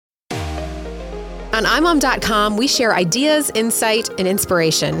On imom.com, we share ideas, insight, and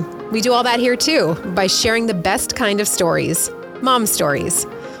inspiration. We do all that here too by sharing the best kind of stories, mom stories.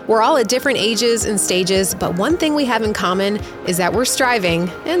 We're all at different ages and stages, but one thing we have in common is that we're striving,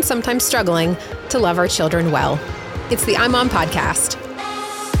 and sometimes struggling, to love our children well. It's the iMom Podcast.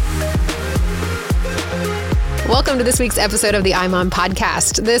 Welcome to this week's episode of the iMom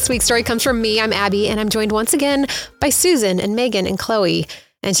Podcast. This week's story comes from me. I'm Abby, and I'm joined once again by Susan and Megan and Chloe.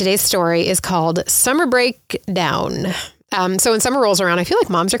 And today's story is called Summer Breakdown. So when summer rolls around, I feel like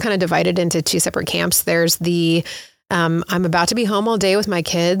moms are kind of divided into two separate camps. There's the I'm about to be home all day with my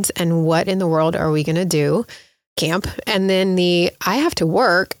kids, and what in the world are we going to do camp? And then the I have to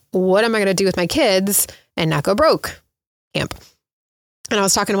work. What am I going to do with my kids and not go broke camp? And I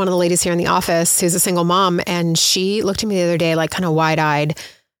was talking to one of the ladies here in the office who's a single mom, and she looked at me the other day, like kind of wide-eyed.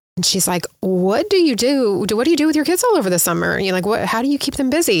 And she's like, what do you do? What do you do with your kids all over the summer? And you're like, how do you keep them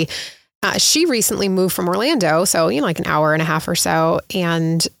busy? She recently moved from Orlando, so, like an hour and a half or so.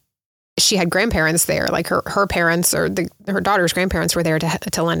 And she had grandparents there, like her parents or her daughter's grandparents were there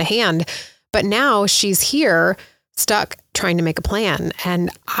to lend a hand. But now she's here stuck trying to make a plan.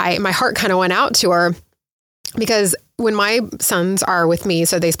 And my heart kind of went out to her because when my sons are with me,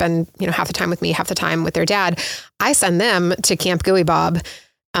 so they spend, half the time with me, half the time with their dad, I send them to Camp Gooey Bob.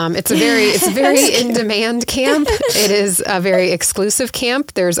 It's a very in-demand camp. It is a very exclusive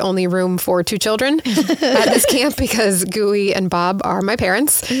camp. There's only room for 2 children at this camp because Gooey and Bob are my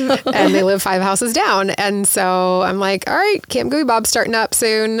parents and they live 5 houses down. And so I'm like, all right, Camp Gooey Bob's starting up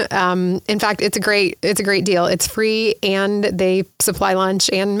soon. In fact, it's a great deal. It's free and they supply lunch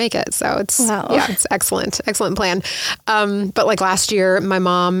and make it. So it's excellent plan. But like last year, my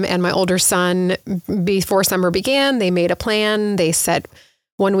mom and my older son, before summer began, they made a plan. They set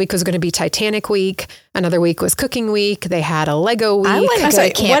one week was going to be Titanic week. Another week was cooking week. They had a Lego week. I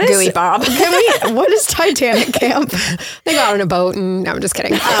like Camp Gooey Bob. What is Titanic camp? They go out on a boat and, no, I'm just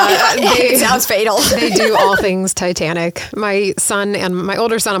kidding. It sounds fatal. They do all things Titanic. My son and my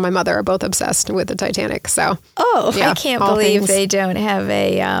older son and my mother are both obsessed with the Titanic. So, I can't believe they don't have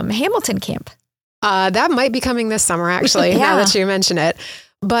a Hamilton camp. That might be coming this summer, actually, now that you mention it.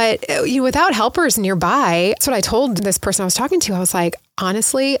 But without helpers nearby, that's what I told this person I was talking to. I was like,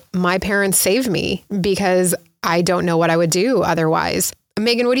 honestly, my parents saved me because I don't know what I would do otherwise.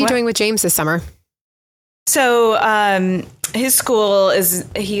 Megan, what are you doing with James this summer? So his school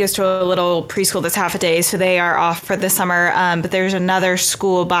he goes to a little preschool that's half a day. So they are off for the summer. But there's another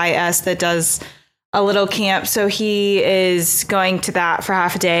school by us that does a little camp. So he is going to that for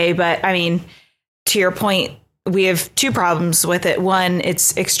half a day. But I mean, to your point, we have 2 problems with it. 1,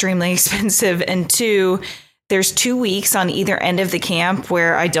 it's extremely expensive. And 2, there's 2 weeks on either end of the camp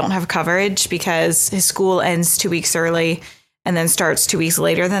where I don't have coverage because his school ends 2 weeks early and then starts 2 weeks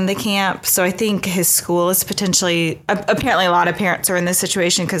later than the camp. So I think his school is potentially, apparently a lot of parents are in this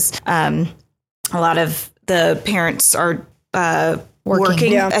situation because a lot of the parents are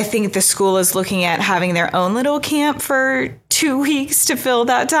working. Yeah. I think the school is looking at having their own little camp for 2 weeks to fill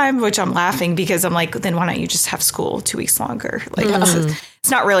that time, which I'm laughing because I'm like, then why don't you just have school 2 weeks longer? Like, it's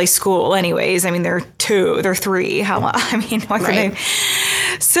not really school anyways. I mean, they're 3. What can they?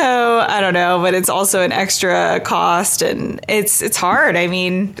 So I don't know, but it's also an extra cost and it's hard. I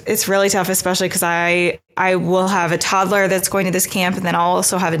mean, it's really tough, especially because I will have a toddler that's going to this camp and then I'll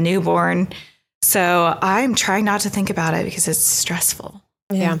also have a newborn. So I'm trying not to think about it because it's stressful.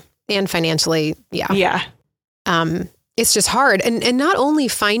 Yeah. And financially. Yeah. Yeah. It's just hard. And not only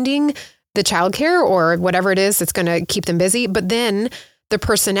finding the childcare or whatever it is that's going to keep them busy, but then the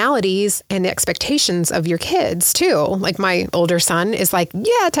personalities and the expectations of your kids too. Like my older son is like,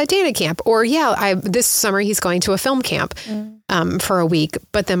 Titanic camp, or this summer he's going to a film camp for a week.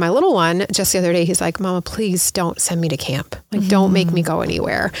 But then my little one, just the other day, he's like, Mama, please don't send me to camp. Like, don't make me go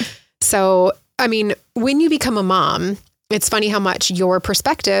anywhere. So, I mean, when you become a mom, it's funny how much your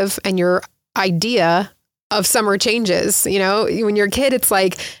perspective and your idea of summer changes. When you're a kid, it's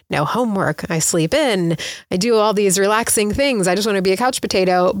like, no homework, I sleep in, I do all these relaxing things. I just want to be a couch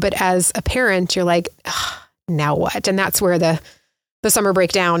potato. But as a parent, you're like, now what? And that's where the summer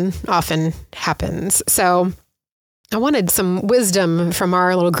breakdown often happens. So I wanted some wisdom from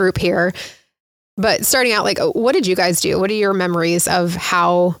our little group here. But starting out, like, what did you guys do? What are your memories of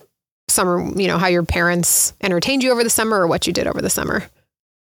how summer, how your parents entertained you over the summer or what you did over the summer?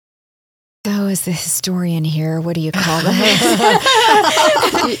 So as the historian here, what do you call that?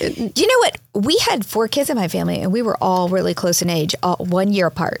 You know what? We had 4 kids in my family and we were all really close in age, all 1 year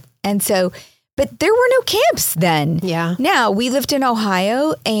apart. And so, but there were no camps then. Yeah. Now we lived in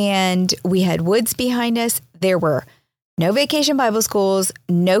Ohio and we had woods behind us. There were No vacation Bible schools,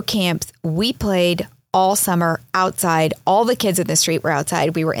 no camps. We played all summer outside. All the kids in the street were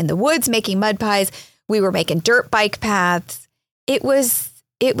outside. We were in the woods making mud pies. We were making dirt bike paths. It was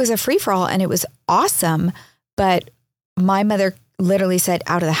a free-for-all, and it was awesome. But my mother literally said,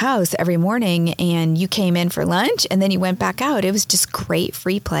 out of the house every morning, and you came in for lunch and then you went back out. It was just great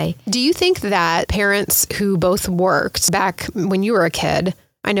free play. Do you think that parents who both worked back when you were a kid,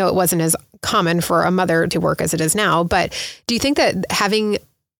 I know it wasn't as common for a mother to work as it is now, but do you think that having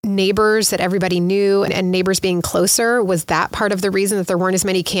neighbors that everybody knew and neighbors being closer, was that part of the reason that there weren't as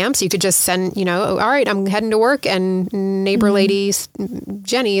many camps? You could just send, all right, I'm heading to work and neighbor lady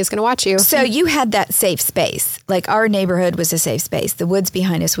Jenny is going to watch you. So you had that safe space. Like our neighborhood was a safe space. The woods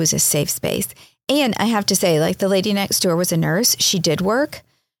behind us was a safe space. And I have to say, like the lady next door was a nurse. She did work.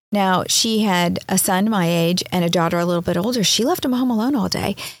 Now she had a son my age and a daughter a little bit older. She left him home alone all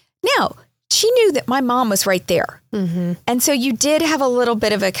day. Now, she knew that my mom was right there. Mm-hmm. And so you did have a little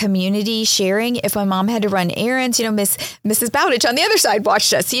bit of a community sharing. If my mom had to run errands, Mrs. Bowditch on the other side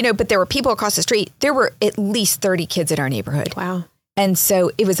watched us, but there were people across the street. There were at least 30 kids in our neighborhood. Wow. And so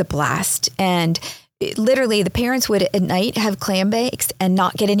it was a blast. And literally the parents would at night have clam bakes and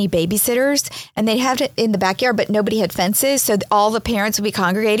not get any babysitters. And they'd have it in the backyard, but nobody had fences. So all the parents would be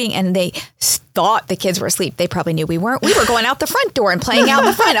congregating and they thought the kids were asleep. They probably knew we weren't. We were going out the front door and playing out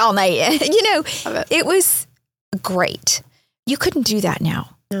the front all night. It was great. You couldn't do that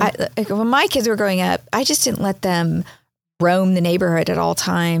now. When my kids were growing up, I just didn't let them roam the neighborhood at all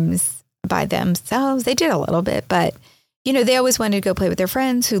times by themselves. They did a little bit, but, they always wanted to go play with their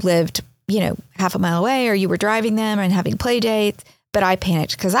friends who lived half a mile away, or you were driving them and having play dates. But I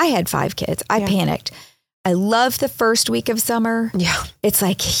panicked because I had 5 kids. I panicked. I love the first week of summer. Yeah. It's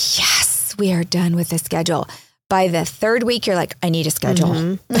like, yes, we are done with the schedule. By the 3rd week, you're like, I need a schedule.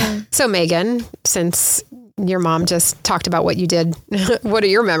 Mm-hmm. So Megan, since your mom just talked about what you did, what are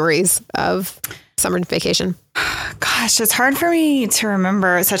your memories of summer vacation? Gosh, it's hard for me to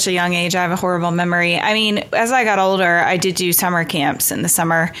remember at such a young age. I have a horrible memory. I mean, as I got older, I did do summer camps in the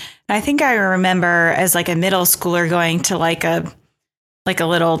summer. And I think I remember as like a middle schooler going to like a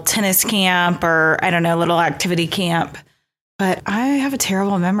little tennis camp or I don't know, little activity camp. But I have a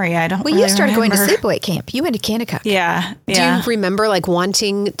terrible memory. I don't. Well, really you started remember. going to sleepaway camp. You went to Kanakuk. Yeah. Do you remember like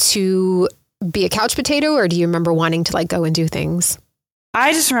wanting to be a couch potato, or do you remember wanting to like go and do things?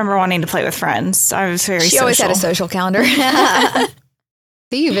 I just remember wanting to play with friends. I was very social. She always had a social calendar.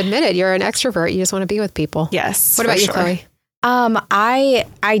 See, you've admitted you're an extrovert. You just want to be with people. Yes. What about you, Chloe?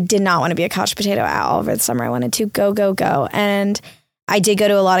 I did not want to be a couch potato at all over the summer. I wanted to go. And I did go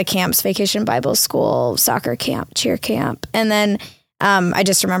to a lot of camps, Vacation Bible School, soccer camp, cheer camp. And then I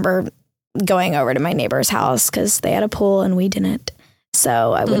just remember going over to my neighbor's house because they had a pool and we didn't.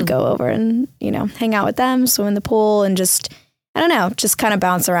 So I would go over and, hang out with them, swim in the pool and just, I don't know, just kind of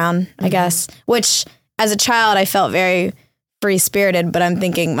bounce around, I guess, which as a child, I felt very free spirited. But I'm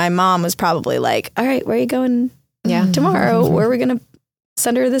thinking my mom was probably like, all right, where are you going tomorrow? Where are we going to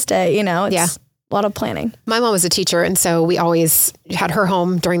send her this day? It's a lot of planning. My mom was a teacher, and so we always had her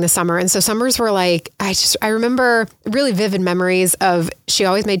home during the summer. And so summers were like, I remember really vivid memories of, she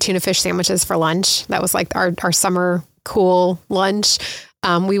always made tuna fish sandwiches for lunch. That was like our summer cool lunch.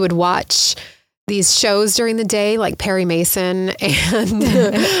 We would watch these shows during the day, like Perry Mason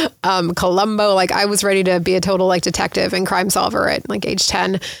and Columbo. Like I was ready to be a total like detective and crime solver at like age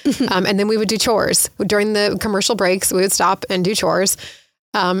 10. And then we would do chores during the commercial breaks. We would stop and do chores.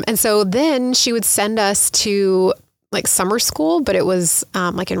 And so then she would send us to like summer school, but it was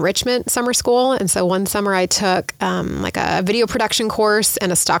like enrichment summer school. And so one summer I took like a video production course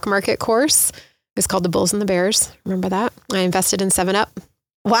and a stock market course. It was called The Bulls and the Bears. Remember that? I invested in 7-Up.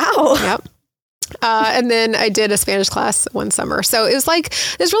 Wow. Yep. And then I did a Spanish class one summer. So it was like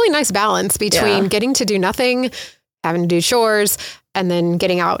this really nice balance between getting to do nothing, having to do chores, and then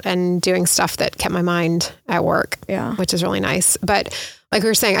getting out and doing stuff that kept my mind at work, which is really nice. But like we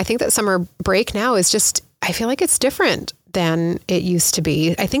were saying, I think that summer break now is just, I feel like it's different than it used to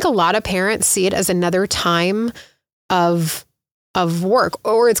be. I think a lot of parents see it as another time of work,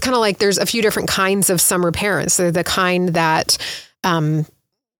 or it's kind of like there's a few different kinds of summer parents. They're the kind that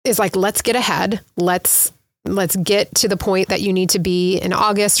is like, let's get ahead. Let's get to the point that you need to be in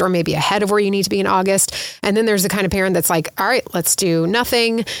August, or maybe ahead of where you need to be in August. And then there's the kind of parent that's like, all right, let's do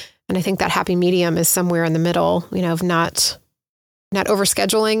nothing. And I think that happy medium is somewhere in the middle, of not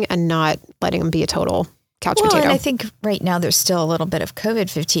overscheduling and not letting them be a total couch potato. And I think right now there's still a little bit of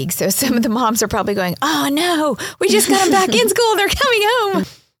COVID fatigue. So some of the moms are probably going, oh no, we just got them back in school. They're coming home.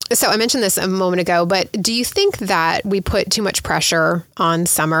 So I mentioned this a moment ago, but do you think that we put too much pressure on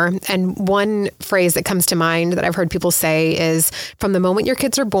summer? And one phrase that comes to mind that I've heard people say is, from the moment your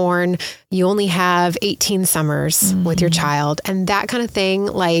kids are born, you only have 18 summers with your child. And that kind of thing,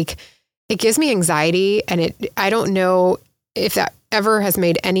 like, it gives me anxiety. And I don't know if that ever has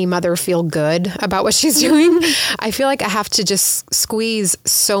made any mother feel good about what she's doing. I feel like I have to just squeeze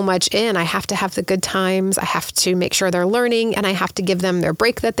so much in. I have to have the good times. I have to make sure they're learning, and I have to give them their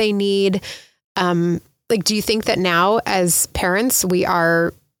break that they need. Like, do you think that now as parents, we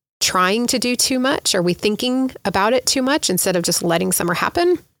are trying to do too much? Are we thinking about it too much instead of just letting summer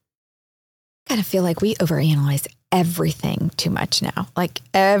happen? I kind of feel like we overanalyze everything too much now. Like,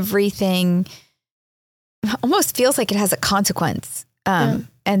 everything almost feels like it has a consequence.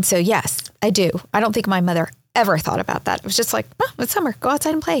 And so, yes, I do. I don't think my mother ever thought about that. It was just like, oh, it's summer. Go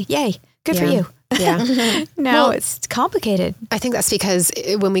outside and play. Yay. Good for you. Yeah. Now it's complicated. I think that's because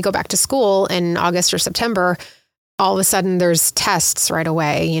when we go back to school in August or September, all of a sudden there's tests right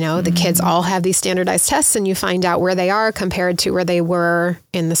away. You know, the kids all have these standardized tests, and you find out where they are compared to where they were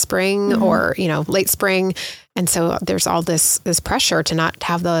in the spring or, you know, late spring. And so there's all this pressure to not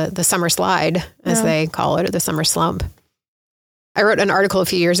have the summer slide, as they call it, or the summer slump. I wrote an article a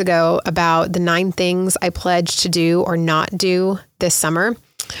few years ago about the 9 things I pledged to do or not do this summer.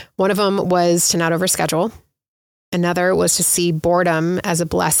 One of them was to not overschedule. Another was to see boredom as a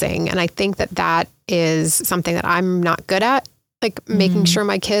blessing. And I think that is something that I'm not good at, like making sure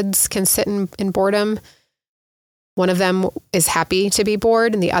my kids can sit in boredom. One of them is happy to be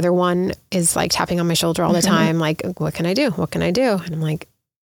bored, and the other one is like tapping on my shoulder all the time. Like, what can I do? What can I do? And I'm like,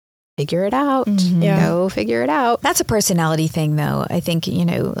 figure it out. Go figure it out. That's a personality thing, though. I think, you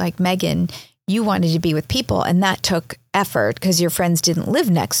know, like Megan, you wanted to be with people, and that took effort because your friends didn't live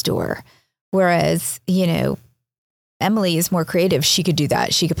next door. Whereas, you know, Emily is more creative. She could do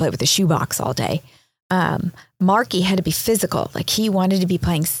that. She could play with a shoebox all day. Marky had to be physical. Like, he wanted to be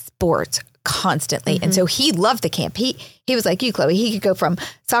playing sports constantly. And so he loved the camp. He was like you, Chloe. He could go from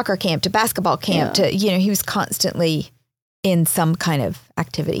soccer camp to basketball camp to, you know, he was constantly in some kind of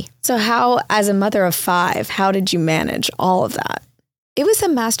activity. So how, as a mother of 5, how did you manage all of that? It was a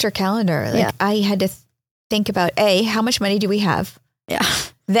master calendar. Like, I had to think about, how much money do we have? Yeah.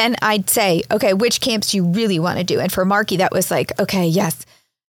 Then I'd say, okay, which camps do you really want to do? And for Marky, that was like, okay, yes,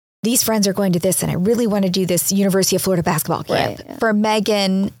 these friends are going to this, and I really want to do this University of Florida basketball camp. Right, yeah. For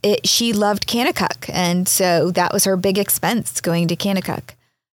Megan, she loved Kanakuk, and so that was her big expense, going to Kanakuk.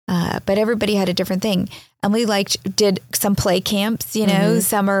 But everybody had a different thing. Emily did some play camps, you know,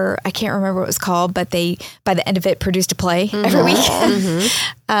 summer, I can't remember what it was called, but they, by the end of it, produced a play every week.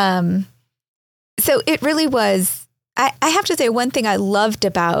 So it really was, I have to say, one thing I loved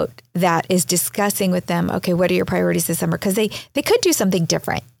about that is discussing with them, okay, what are your priorities this summer? Because they could do something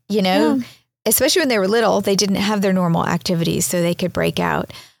different, you know, especially when they were little, they didn't have their normal activities, so they could break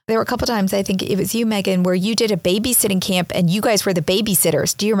out. There were a couple times, I think it was you, Megan, where you did a babysitting camp and you guys were the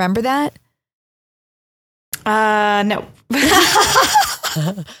babysitters. Do you remember that? No.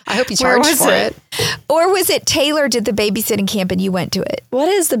 I hope you charged for it. Or was it Taylor did the babysitting camp and you went to it?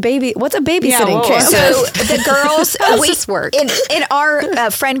 What's a babysitting camp? So the girls, how does this work? In our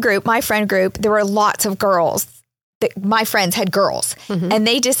friend group, my friend group, there were lots of girls. My friends had girls, and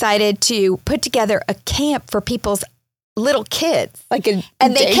they decided to put together a camp for people's little kids. Like a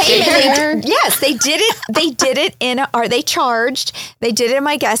and they came daycare? in. Yes, they did it. They did it they charged. They did it in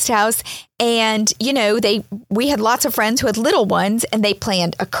my guest house. And, you know, we had lots of friends who had little ones, and they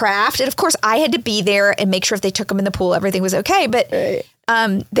planned a craft. And of course, I had to be there and make sure if they took them in the pool, everything was okay. But they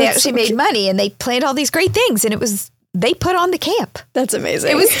actually made money, and they planned all these great things. And they put on the camp. That's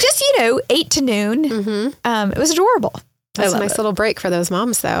amazing. It was just, 8 to noon. It was adorable. That's a nice little break for those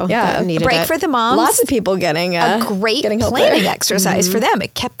moms, though. Yeah, that needed break it. for the moms. Lots of people getting a great planning exercise for them.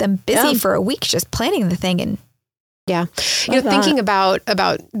 It kept them busy for a week just planning the thing. And thinking about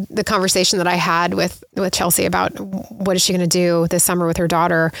the conversation that I had with Chelsea about what is she going to do this summer with her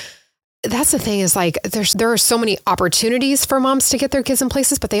daughter. That's the thing is like, there are so many opportunities for moms to get their kids in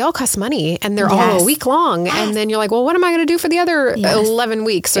places, but they all cost money and they're all a week long. And then you're like, well, what am I going to do for the other 11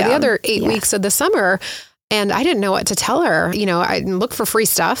 weeks or the other 8 weeks of the summer? And I didn't know what to tell her. You know, I look for free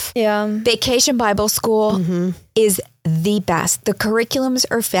stuff. Yeah. Vacation Bible School is the best. The curriculums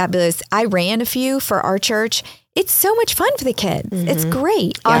are fabulous. I ran a few for our church. It's so much fun for the kids. It's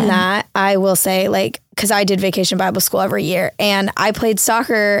great. On that, I will say, because I did Vacation Bible School every year, and I played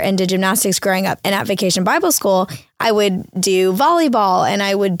soccer and did gymnastics growing up. And at Vacation Bible School, I would do volleyball and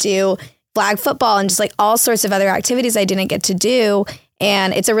I would do flag football and just like all sorts of other activities I didn't get to do.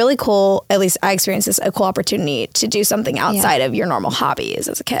 And it's a really cool, at least I experienced this, a cool opportunity to do something outside of your normal hobbies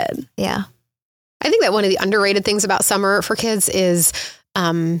as a kid. Yeah. I think that one of the underrated things about summer for kids is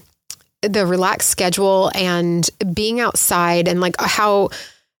the relaxed schedule and being outside, and like how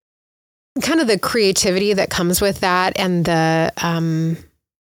kind of the creativity that comes with that, and the,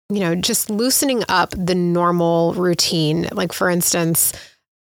 just loosening up the normal routine. Like, for instance,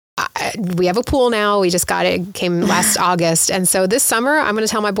 we have a pool now. We just got it, came last August. And so this summer, I'm going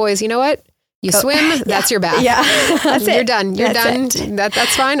to tell my boys, you know what? You swim, that's your bath. Yeah, that's it. You're done. You're done.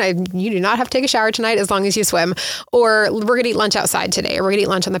 That's fine. You do not have to take a shower tonight as long as you swim. Or we're going to eat lunch outside today, or we're going to eat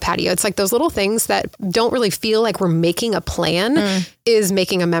lunch on the patio. It's like those little things that don't really feel like we're making a plan is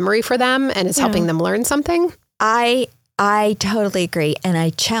making a memory for them, and it's helping them learn something. I totally agree. And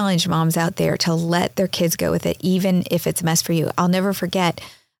I challenge moms out there to let their kids go with it, even if it's a mess for you. I'll never forget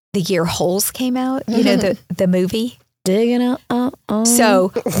the year Holes came out, the movie. Digging out.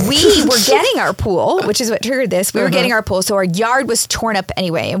 So we were getting our pool, which is what triggered this. We were getting our pool. So our yard was torn up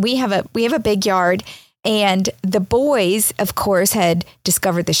anyway. And we have a big yard. And the boys, of course, had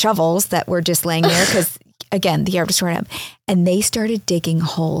discovered the shovels that were just laying there because, again, the yard was torn up. And they started digging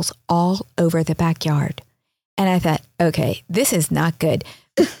holes all over the backyard. And I thought, okay, this is not good.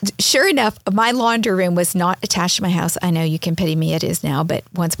 Sure enough, my laundry room was not attached to my house. I know you can pity me, it is now, but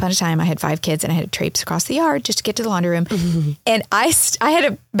once upon a time I had 5 kids and I had to traipse across the yard just to get to the laundry room. And I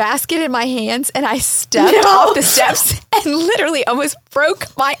had a basket in my hands and I stepped off the steps and literally almost broke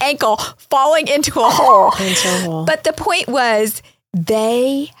my ankle falling into a hole. But the point was,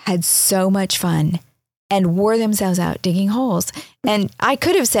 they had so much fun and wore themselves out digging holes. And I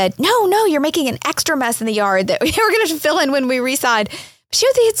could have said, no, you're making an extra mess in the yard that we were going to fill in when we reside. Sure,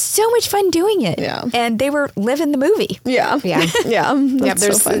 they had so much fun doing it. Yeah. And they were living the movie. Yeah. Yeah. Yeah.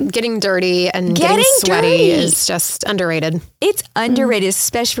 There's getting dirty and getting sweaty is just underrated. It's underrated,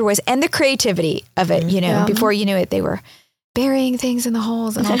 especially for boys. And the creativity of it, before you knew it, they were burying things in the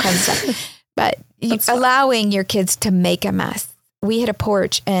holes and all kinds of stuff. But allowing your kids to make a mess. We had a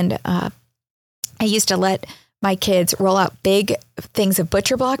porch, and I used to let my kids roll out big things of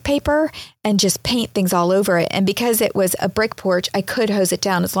butcher block paper and just paint things all over it. And because it was a brick porch, I could hose it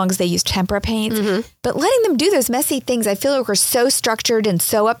down as long as they used tempera paints. But letting them do those messy things, I feel like we're so structured and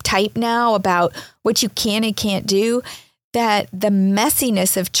so uptight now about what you can and can't do that the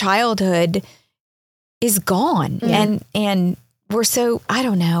messiness of childhood is gone. And we're so, I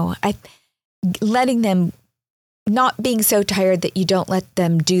don't know, letting them, not being so tired that you don't let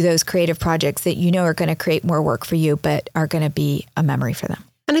them do those creative projects that you know are going to create more work for you, but are going to be a memory for them.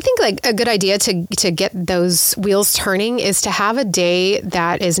 And I think like a good idea to get those wheels turning is to have a day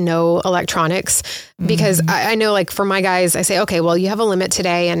that is no electronics, because I know like for my guys, I say, okay, well, you have a limit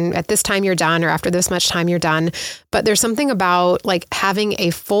today and at this time you're done, or after this much time you're done. But there's something about like having a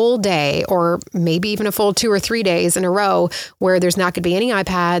full day, or maybe even a full 2 or 3 days in a row where there's not going to be any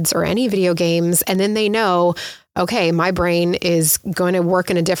iPads or any video games. And then they know, okay, my brain is going to work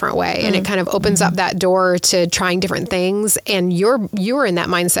in a different way. And it kind of opens up that door to trying different things. And you're in that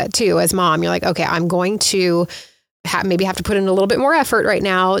mindset too, as mom. You're like, okay, I'm going to maybe have to put in a little bit more effort right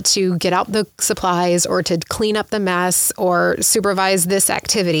now to get out the supplies or to clean up the mess or supervise this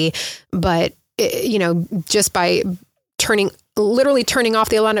activity. But, just by literally turning off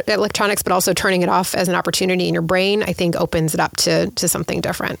the electronics, but also turning it off as an opportunity in your brain, I think opens it up to something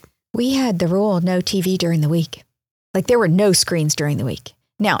different. We had the rule, no TV during the week. Like there were no screens during the week.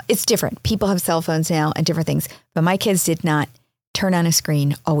 Now it's different. People have cell phones now and different things, but my kids did not turn on a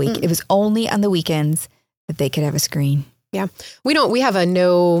screen all week. It was only on the weekends that they could have a screen. Yeah. We have a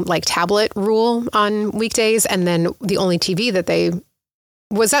no like tablet rule on weekdays. And then the only TV that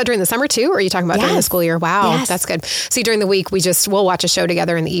was that during the summer too? Or are you talking about during the school year? Wow. Yes. That's good. See, during the week, we'll watch a show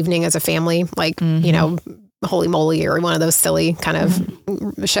together in the evening as a family, like, Holy Moly or one of those silly kind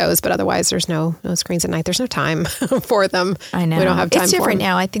of shows. But otherwise, there's no screens at night. There's no time for them. I know. We don't have time It's different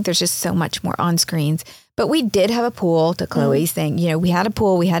now. I think there's just so much more on screens. But we did have a pool, to Chloe's thing. We had a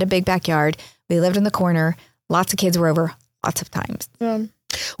pool. We had a big backyard. We lived in the corner. Lots of kids were over lots of times. Yeah.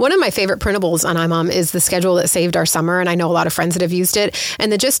 One of my favorite printables on iMom is the schedule that saved our summer. And I know a lot of friends that have used it.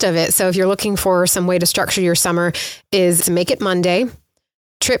 And the gist of it, so if you're looking for some way to structure your summer, is to make it Monday,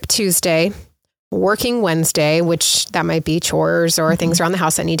 trip Tuesday, working Wednesday, which that might be chores or things around the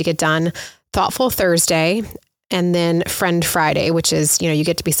house that need to get done, thoughtful Thursday, and then friend Friday, which is, you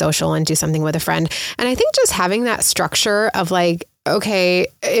get to be social and do something with a friend. And I think just having that structure of like, okay,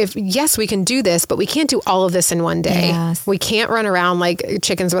 yes, we can do this, but we can't do all of this in one day. Yes. We can't run around like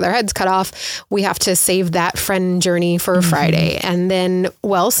chickens with our heads cut off. We have to save that friend journey for Friday. And then,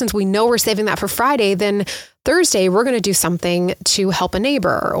 well, since we know we're saving that for Friday, then Thursday, we're going to do something to help a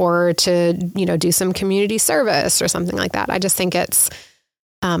neighbor or to, do some community service or something like that. I just think it's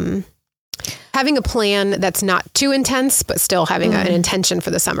having a plan that's not too intense, but still having an intention for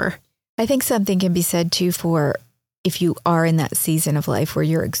the summer. I think something can be said too for if you are in that season of life where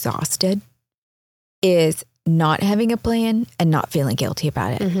you're exhausted, is not having a plan and not feeling guilty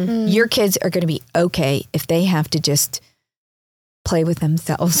about it. Your kids are going to be okay if they have to just play with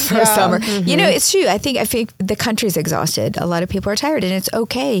themselves for a summer. It's true. I think the country's exhausted. A lot of people are tired, and it's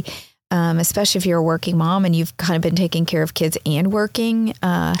okay. Especially if you're a working mom and you've kind of been taking care of kids and working.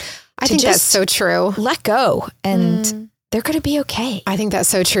 I think that's so true. Let go and they're going to be okay. I think that's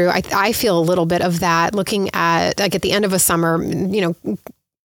so true. I feel a little bit of that looking at like at the end of a summer,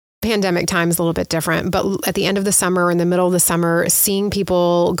 pandemic time is a little bit different, but at the end of the summer or in the middle of the summer, seeing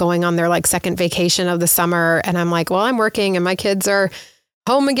people going on their like second vacation of the summer. And I'm like, well, I'm working and my kids are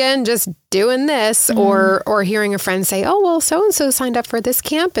home again, just doing this, or hearing a friend say, oh, well, so-and-so signed up for this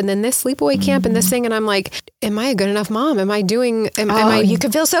camp and then this sleepaway camp and this thing. And I'm like, am I a good enough mom? You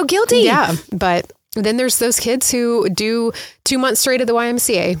can feel so guilty. Yeah. But then there's those kids who do 2 months straight at the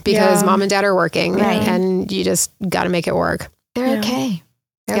YMCA because mom and dad are working and you just got to make it work. They're okay.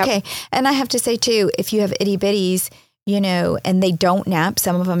 They're okay. And I have to say too, if you have itty bitties, and they don't nap,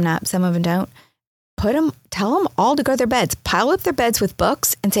 some of them nap, some of them don't, tell them all to go to their beds, pile up their beds with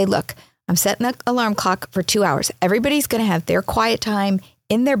books and say, look, I'm setting the alarm clock for 2 hours. Everybody's going to have their quiet time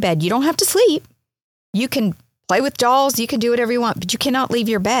in their bed. You don't have to sleep. You can play with dolls. You can do whatever you want, but you cannot leave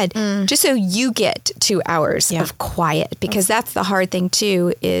your bed just so you get 2 hours of quiet, because that's the hard thing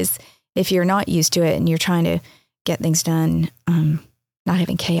too, is if you're not used to it and you're trying to get things done, not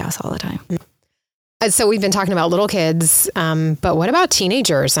having chaos all the time. So we've been talking about little kids, but what about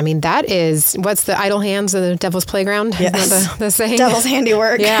teenagers? I mean, what's the idle hands of the devil's playground? Yes. The saying? Devil's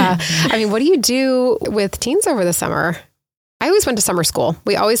handiwork. Yeah. I mean, what do you do with teens over the summer? I always went to summer school.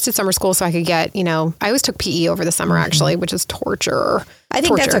 We always did summer school so I could get, I always took PE over the summer actually, which is torture. I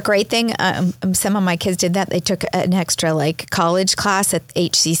think that's a great thing. Some of my kids did that. They took an extra college class at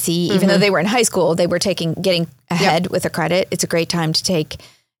HCC, even though they were in high school, they were getting ahead with a credit. It's a great time to take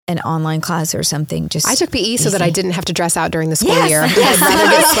an online class or something. I took PE so that I didn't have to dress out during the school year. Yes. I'd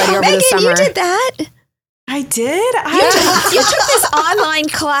rather get sweaty over the summer. You did that. I did. You took this online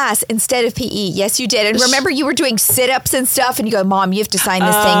class instead of PE. Yes, you did. And remember, you were doing sit-ups and stuff, and you go, Mom, you have to sign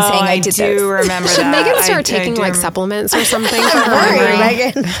this thing saying I did do remember Should that. Megan start taking supplements or something?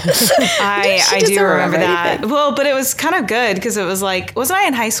 Megan. I do remember that. Well, but it was kind of good because it was wasn't I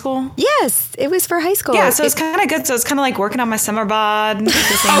in high school? Yes, it was for high school. Yeah, so it's kind of good. So it's kind of like working on my summer bod at the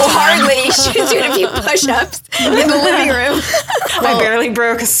same time. Hardly. She was doing a few push-ups in the living room. I barely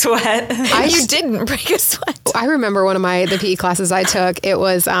broke a sweat. You didn't break a sweat. I remember one of the PE classes I took. It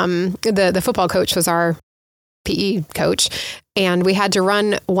was the football coach was our PE coach, and we had to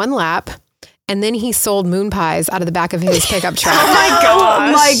run one lap. And then he sold moon pies out of the back of his pickup truck.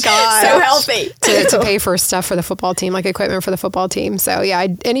 Oh my gosh. So healthy. To pay for stuff for the football team, like equipment for the football team. So yeah,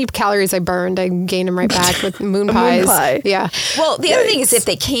 any calories I burned, I gained them right back with moon pies. Moon pie. Yeah. Well, the other thing is if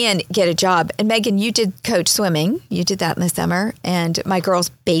they can get a job. And Megan, you did coach swimming. You did that in the summer. And my girls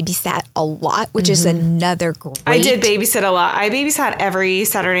babysat a lot, which is another great. I did babysit a lot. I babysat every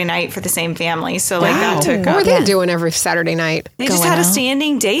Saturday night for the same family. So that took What were they doing every Saturday night? They just had a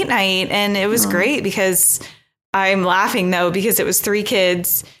standing date night, and it was great because I'm laughing though because it was 3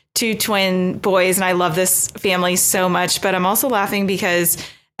 kids, 2 twin boys, and I love this family so much. But I'm also laughing because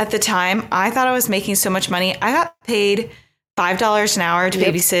at the time I thought I was making so much money. I got paid $5 an hour to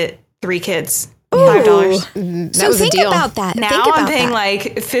babysit 3 kids. $5. So think about that. Now I'm paying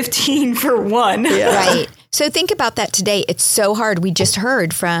like 15 for one. Right. So think about that today. It's so hard. We just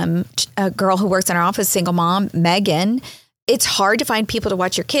heard from a girl who works in our office, single mom, Megan. It's hard to find people to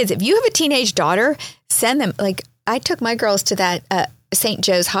watch your kids. If you have a teenage daughter, send them. I took my girls to that St.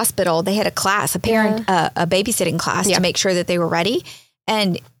 Joe's Hospital. They had a class, a babysitting class to make sure that they were ready.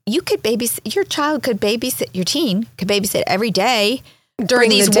 And you could babysit, your child could babysit, your teen could babysit every day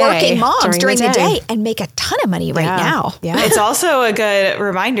during these working moms during the day and make a ton of money right now. Yeah. It's also a good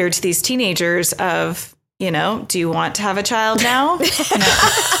reminder to these teenagers of, do you want to have a child now?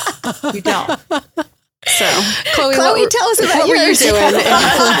 No, you don't. So, Chloe, tell us about what were you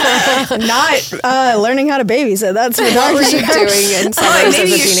doing? Not learning how to babysit. That's what were you doing in summers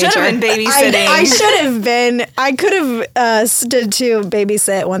maybe as a you teenager? should have been babysitting. I should have been. I could have stood to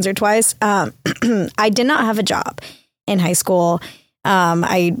babysit once or twice. I did not have a job. in high school.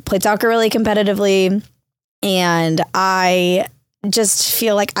 I played soccer really competitively, and I just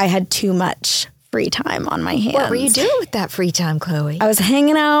feel like I had too much free time on my hands. What were you doing with that free time, Chloe? I was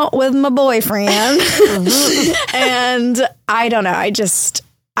hanging out with my boyfriend, and I don't know.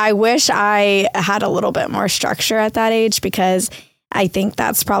 I wish I had a little bit more structure at that age, because I think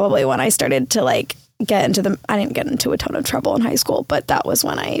that's probably when I started to like get into I didn't get into a ton of trouble in high school, but that was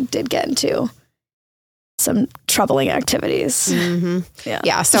when I did get into some troubling activities.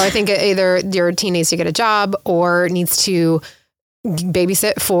 Yeah. So I think either your teen needs to get a job or needs to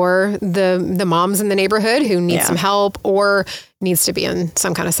babysit for the moms in the neighborhood who need some help, or needs to be in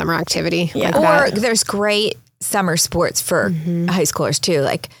some kind of summer activity. Yeah. Or there's great summer sports for high schoolers too.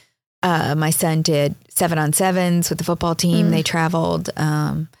 Like my son did 7-on-7s with the football team. They traveled.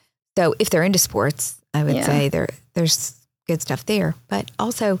 So if they're into sports, I would say there's good stuff there. But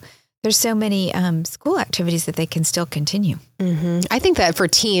also there's so many school activities that they can still continue. I think that for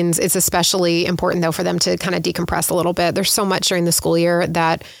teens, it's especially important though for them to kind of decompress a little bit. There's so much during the school year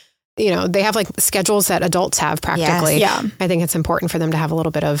that, they have like schedules that adults have practically. Yes. Yeah. I think it's important for them to have a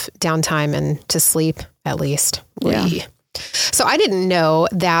little bit of downtime and to sleep at least. Yeah. So I didn't know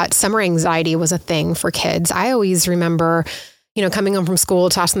that summer anxiety was a thing for kids. I always remember, coming home from school,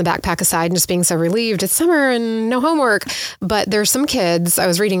 tossing the backpack aside and just being so relieved it's summer and no homework. But there's some kids, I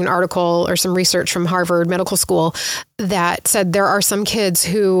was reading an article or some research from Harvard Medical School that said there are some kids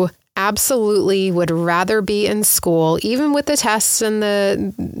who absolutely would rather be in school, even with the tests and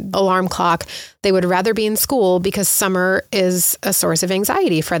the alarm clock. They would rather be in school because summer is a source of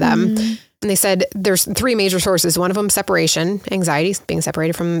anxiety for them. And they said there's 3 major sources. One of them, separation, anxiety, being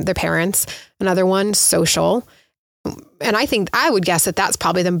separated from their parents. Another one, social. And I would guess that that's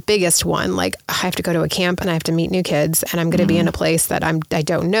probably the biggest one. Like, I have to go to a camp and I have to meet new kids, and I'm going to be in a place that I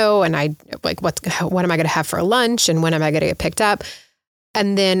don't know. And I like, what am I going to have for lunch? And when am I going to get picked up?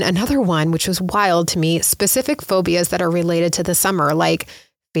 And then another one, which was wild to me, specific phobias that are related to the summer, like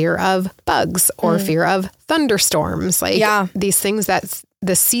fear of bugs or fear of thunderstorms. Like these things that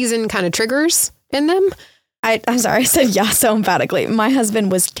the season kind of triggers in them. I'm sorry, I said so emphatically. My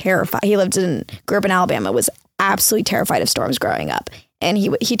husband was terrified. He grew up in Alabama, was absolutely terrified of storms growing up. And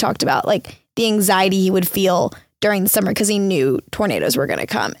he talked about like the anxiety he would feel during the summer because he knew tornadoes were going to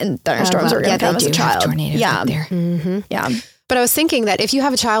come and thunderstorms were going to come as a child. Tornadoes up there. Yeah. But I was thinking that if you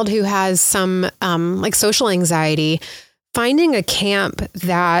have a child who has some like social anxiety, finding a camp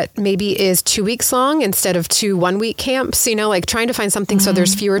that maybe is 2 weeks long instead of 2 1-week camps, like trying to find something so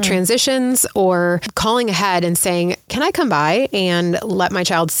there's fewer transitions, or calling ahead and saying, can I come by and let my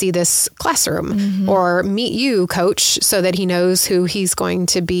child see this classroom or meet you, coach, so that he knows who he's going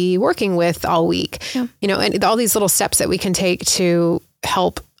to be working with all week, and all these little steps that we can take to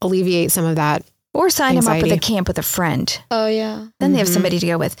help alleviate some of that. Or sign anxiety. them up with a camp with a friend. Oh, yeah. Then they have somebody to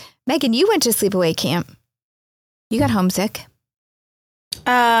go with. Megan, you went to sleepaway camp. You got homesick.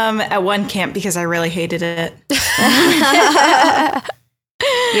 At one camp because I really hated it.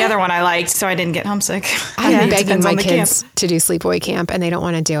 The other one I liked, so I didn't get homesick. I'm begging my kids to do sleepaway camp, and they don't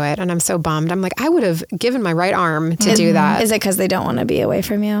want to do it. And I'm so bummed. I'm like, I would have given my right arm to do that. Is it because they don't want to be away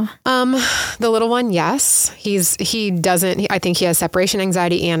from you? The little one, yes. He doesn't. I think he has separation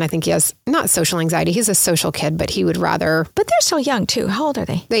anxiety, and I think he has not social anxiety. He's a social kid, but he would rather. But they're still young too. How old are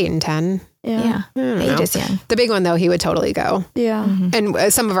they? 8 and 10. Yeah. Age is young. The big one, though, he would totally go. Yeah.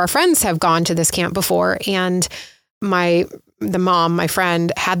 And some of our friends have gone to this camp before, and the mom, my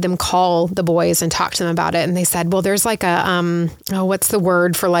friend, had them call the boys and talk to them about it. And they said, well, there's like a, what's the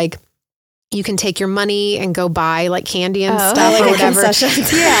word for like, you can take your money and go buy like candy and stuff like or whatever.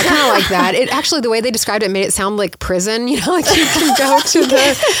 Yeah, kind of like that. It actually, the way they described it made it sound like prison, like you can go to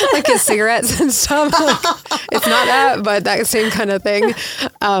like get cigarettes and stuff. Like, it's not that, but that same kind of thing.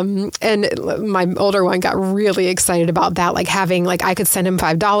 And my older one got really excited about that. Like having, like I could send him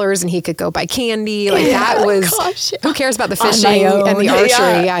 $5 and he could go buy candy. Like that was, who cares about the fishing and the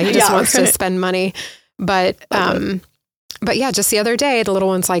archery? Yeah. He just wants to spend money. But yeah, just the other day, the little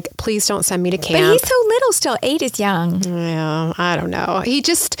one's like, please don't send me to camp. But he's so little still. 8 is young. Yeah, I don't know. He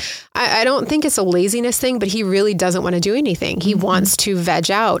just, I don't think it's a laziness thing, but he really doesn't want to do anything. He wants to veg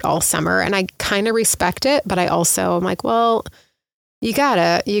out all summer. And I kind of respect it, but I'm like, well, you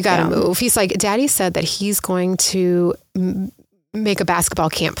gotta move. He's like, Daddy said that he's going to make a basketball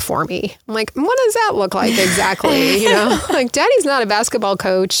camp for me. I'm like, what does that look like exactly? Like Daddy's not a basketball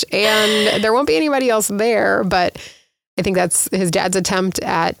coach and there won't be anybody else there, but I think that's his dad's attempt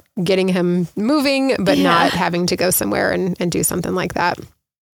at getting him moving, but not having to go somewhere and do something like that.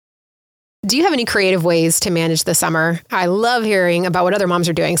 Do you have any creative ways to manage the summer? I love hearing about what other moms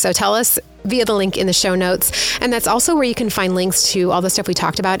are doing. So tell us via the link in the show notes. And that's also where you can find links to all the stuff we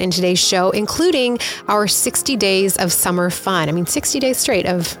talked about in today's show, including our 60 days of summer fun. 60 days straight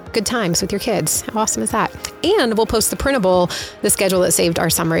of good times with your kids. How awesome is that? And we'll post the printable, the schedule that saved our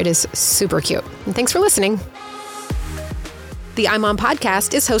summer. It is super cute. And thanks for listening. The iMom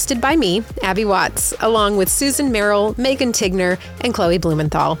podcast is hosted by me, Abby Watts, along with Susan Merrill, Megan Tigner, and Chloe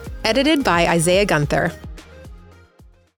Blumenthal. Edited by Isaiah Gunther.